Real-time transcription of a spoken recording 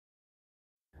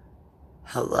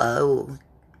Hello,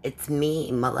 it's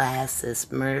me, Molasses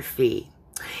Smurfy.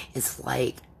 It's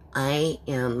like I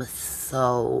am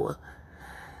so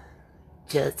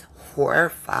just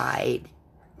horrified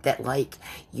that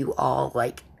you all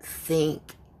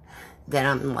think that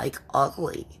I'm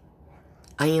ugly.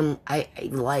 I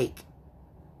like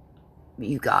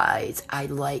you guys.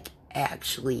 I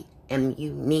actually am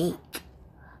unique.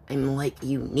 I'm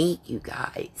unique, you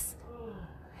guys.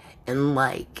 And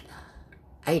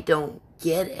I don't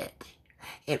get it.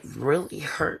 It really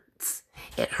hurts.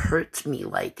 It hurts me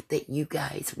that you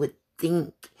guys would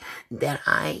think that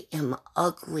I am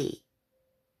ugly.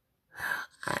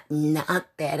 Not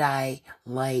that I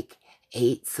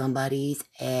ate somebody's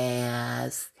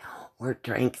ass or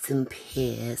drank some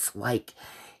piss.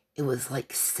 It was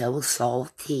so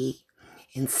salty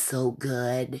and so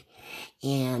good.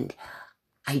 And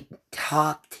I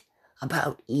talked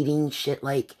about eating shit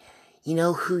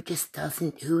who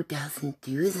doesn't do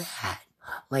that?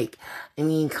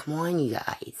 Come on, you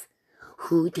guys.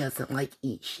 Who doesn't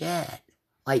eat shit?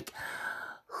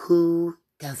 Who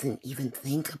doesn't even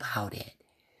think about it?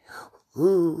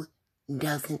 Who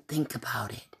doesn't think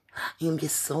about it? I am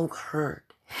just so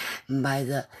hurt by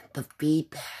the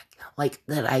feedback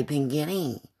that I've been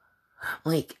getting.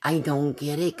 I don't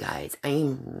get it, guys. I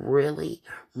am really,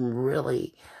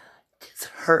 really just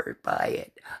hurt by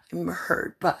it. I'm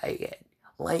hurt by it.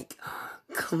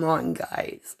 Come on,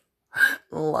 guys.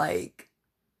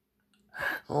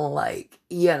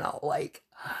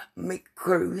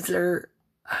 McCruiser,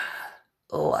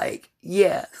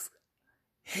 yes,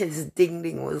 his ding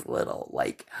ding was little.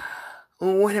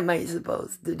 What am I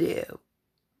supposed to do?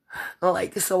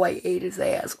 So I ate his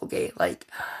ass, okay?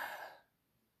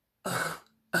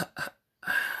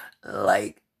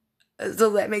 So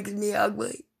that makes me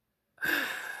ugly.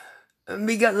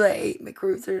 Because I ate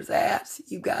McCruiser's ass,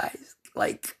 you guys.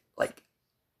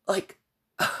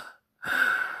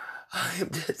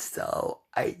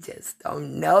 I just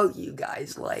don't know, you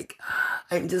guys.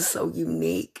 I'm just so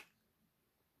unique.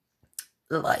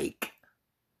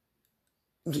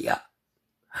 Yeah.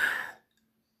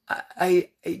 I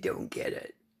don't get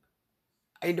it.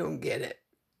 I don't get it.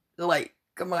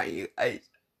 Come on, you guys.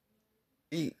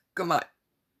 Come on.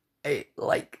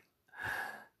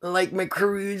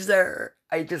 McCruiser.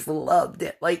 I just loved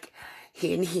it.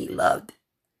 He loved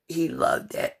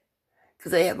it.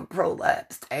 Because I have a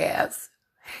prolapsed ass.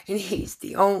 And he's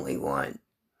the only one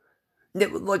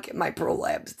that would look at my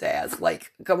prolapsed ass.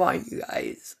 Come on, you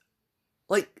guys.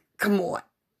 Come on.